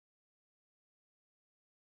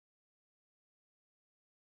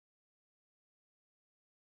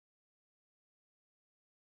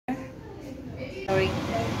Sorry.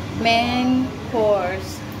 Main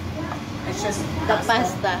course. It's just The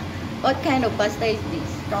pasta. What kind of pasta is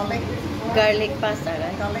this? garlic, Garlic pasta,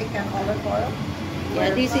 right? garlic and olive oil. Yeah,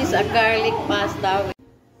 this is a garlic pasta.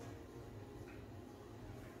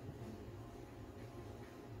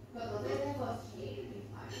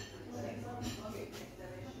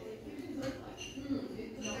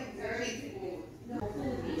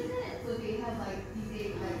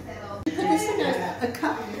 This in a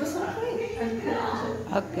cup or something.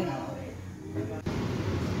 Okay.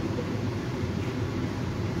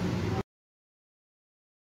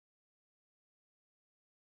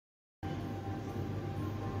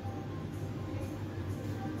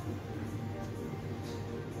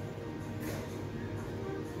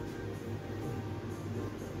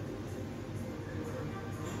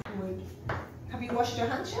 Have you washed your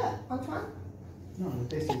hands yet, Antoine? No, the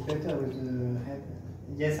taste is better with the head.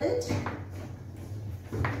 Yes.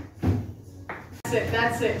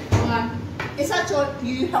 That's it. Come on. Is that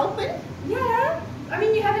you helping? Yeah. I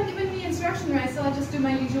mean, you haven't given me instruction, right? So I'll just do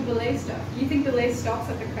my usual belay stuff. You think belay stops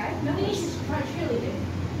at the crack? No, you should try cheerleading.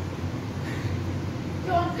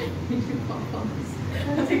 Go on.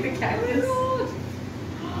 I'll take the cactus.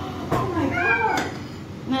 Oh my god.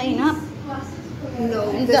 Not enough. No,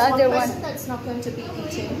 And there's the other one one? person that's not going to be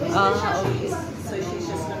eating. Okay. So she's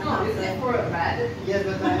just going to Oh, have is it for a rat? Yes,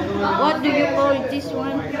 but I don't know. What do you call this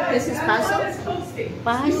one? This is basil. It's toasty.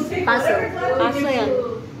 Basil.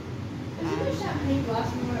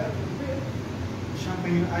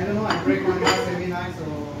 Champagne. I don't know. I break my glass every night, so.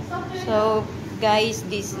 So, guys,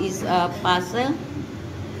 this is a puzzle.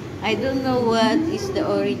 I don't know what is the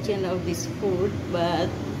origin of this food, but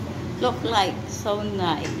look like so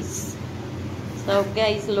nice. So,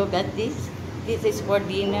 guys, look at this. This is for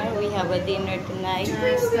dinner. We have a dinner tonight.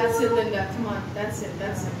 Nice. That's it, Linda. Come on. That's it.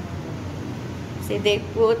 That's it. See, they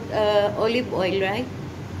put olive oil, right?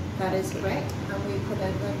 That is correct. And we put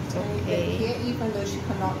a tiny bit Okay. here, even though she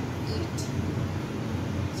cannot eat.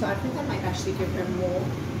 So I think I might actually give her more.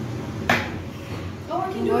 Oh,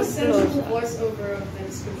 I can do More a sensual close-up. voiceover of the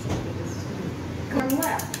description of this. From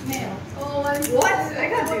left. Male. Oh, I'm What? I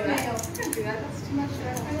can't do that. Male. I can't do that. That's too much.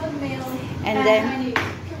 I love male. And then,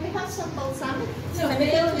 Can we have some balsamic? No,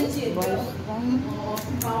 male and two.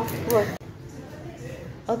 What?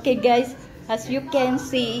 Okay, guys, as you can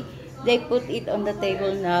see, they put it on the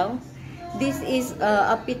table now. This is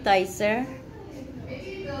appetizer.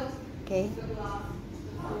 Okay.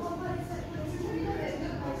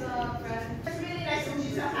 It's really nice when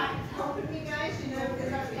she's helping me, guys. You know, because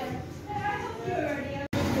that's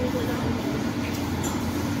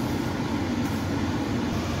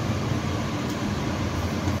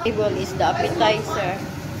Table is the appetizer.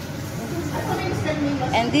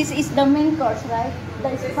 And this is the main course, right?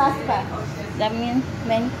 That is pasta. The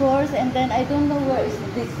main course, and then I don't know where is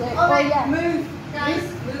this. Oh yeah. Move, guys.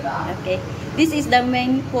 Move up. Okay. This is the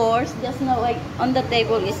main course. Just now, like on the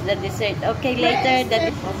table is the dessert. Okay, later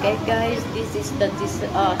that. Okay, guys, this is the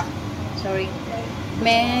sorry,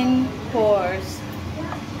 main course.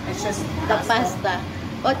 It's just The pasta.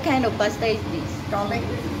 What kind of pasta is this? garlic,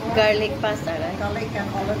 Garlic pasta, right? garlic and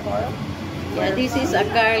olive oil. Yeah, this is a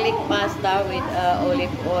garlic pasta with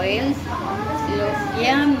olive oil. Looks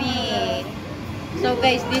yummy. So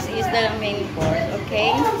guys, this is the main course,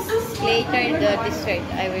 okay? Later the dessert,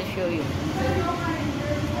 I will show you.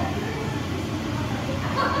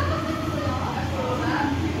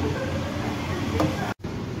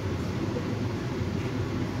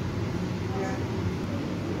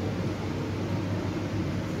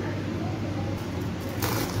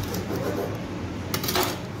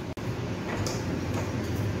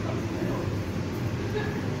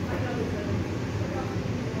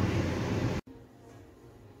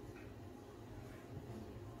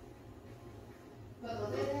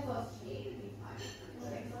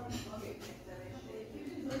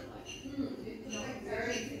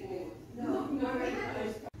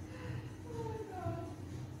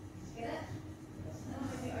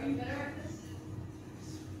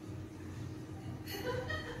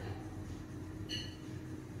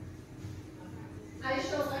 I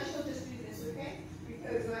shall just do this, okay?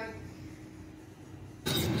 Because like.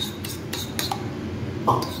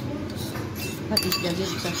 What is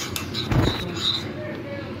this?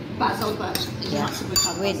 Basil butter. Yeah,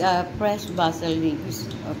 with fresh basil leaves,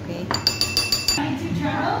 okay?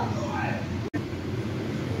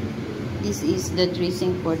 This is the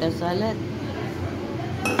dressing for the salad.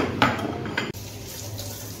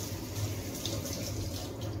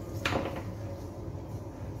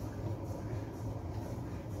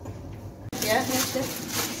 Yeah, like this.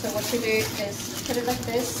 So what you do is put it like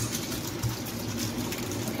this.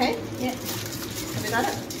 Okay? Yeah. Have you got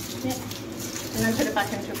it? Yeah. And then put it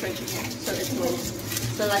back into the fridge again so it rolls.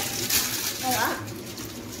 So like that.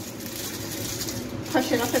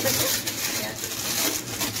 Push it up a bit. Yeah.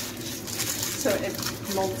 So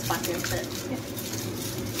it molds back into it. Yeah.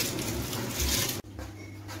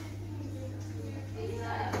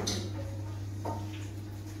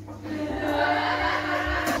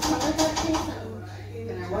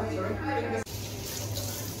 Can I what, sorry?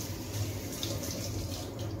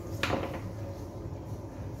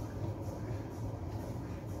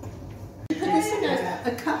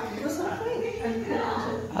 A cup or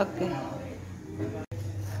something. Okay.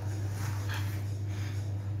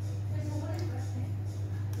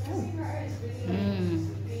 Mm.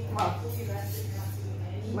 Well,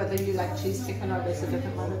 whether you like cheese stick or not is a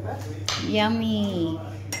different matter, but Yummy.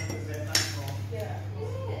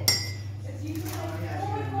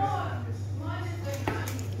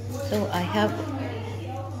 So I have.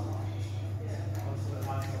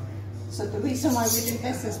 so the reason why we do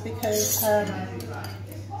this is because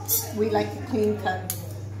we like a clean cut.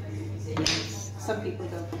 Some people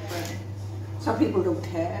don't prefer. Some people don't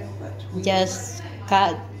care, but we Just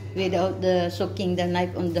cut without the soaking the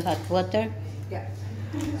knife on the hot water. yeah.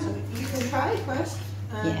 So you can try it first.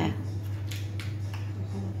 Yeah.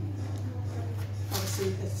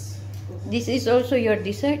 Obviously, This is also your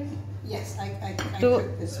dessert? yes, I To-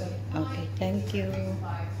 cook this one. Okay, thank you.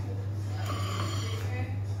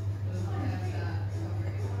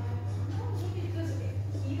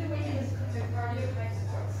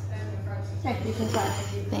 Okay, you can try.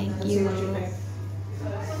 Thank And see you. what you think.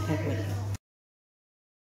 Everything.